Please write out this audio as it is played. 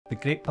The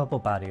Great Bubble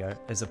Barrier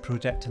is a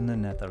project in the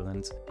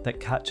Netherlands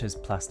that catches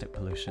plastic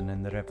pollution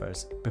in the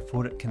rivers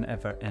before it can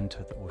ever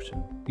enter the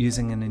ocean.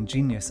 Using an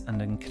ingenious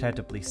and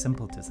incredibly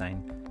simple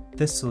design,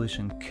 this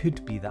solution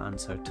could be the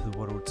answer to the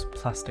world's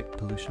plastic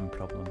pollution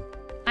problem.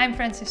 I'm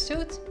Frances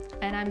Soet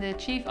and I'm the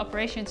Chief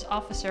Operations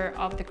Officer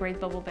of the Great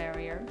Bubble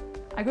Barrier.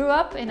 I grew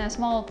up in a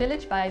small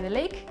village by the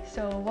lake,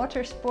 so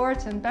water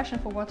sports and passion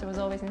for water was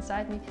always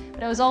inside me.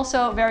 But I was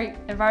also a very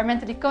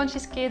environmentally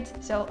conscious kid,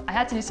 so I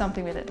had to do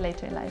something with it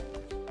later in life.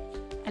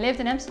 I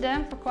lived in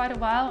Amsterdam for quite a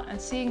while, and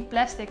seeing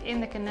plastic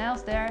in the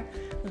canals there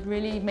would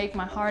really make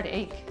my heart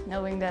ache,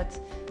 knowing that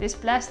this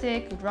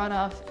plastic would run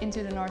off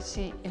into the North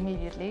Sea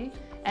immediately,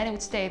 and it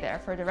would stay there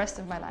for the rest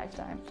of my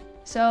lifetime.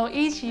 So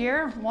each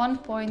year,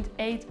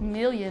 1.8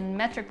 million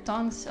metric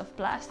tons of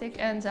plastic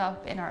ends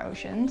up in our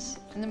oceans,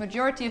 and the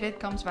majority of it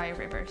comes via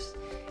rivers.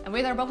 And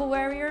with our bubble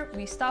barrier,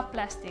 we stop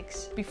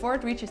plastics before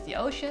it reaches the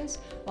oceans,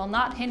 while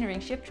not hindering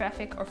ship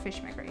traffic or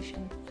fish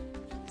migration.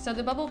 So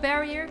the bubble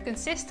barrier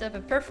consists of a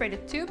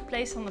perforated tube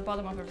placed on the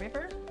bottom of a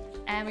river,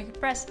 and we can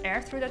press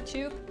air through that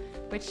tube,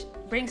 which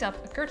brings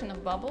up a curtain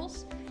of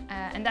bubbles,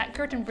 and that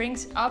curtain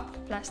brings up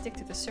plastic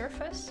to the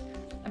surface.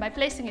 And by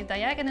placing it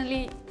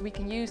diagonally, we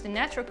can use the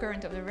natural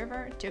current of the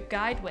river to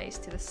guide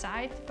waste to the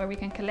side where we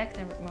can collect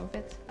and remove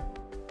it.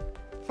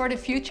 For the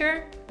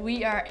future,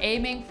 we are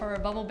aiming for a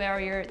bubble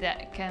barrier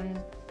that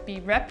can be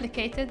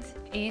replicated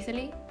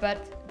easily,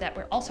 but that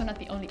we're also not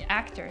the only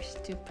actors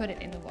to put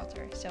it in the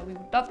water. So we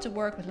would love to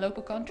work with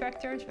local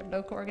contractors, with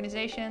local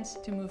organizations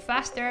to move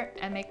faster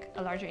and make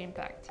a larger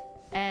impact.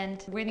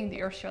 And winning the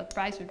Earthshot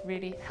Prize would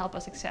really help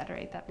us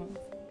accelerate that move.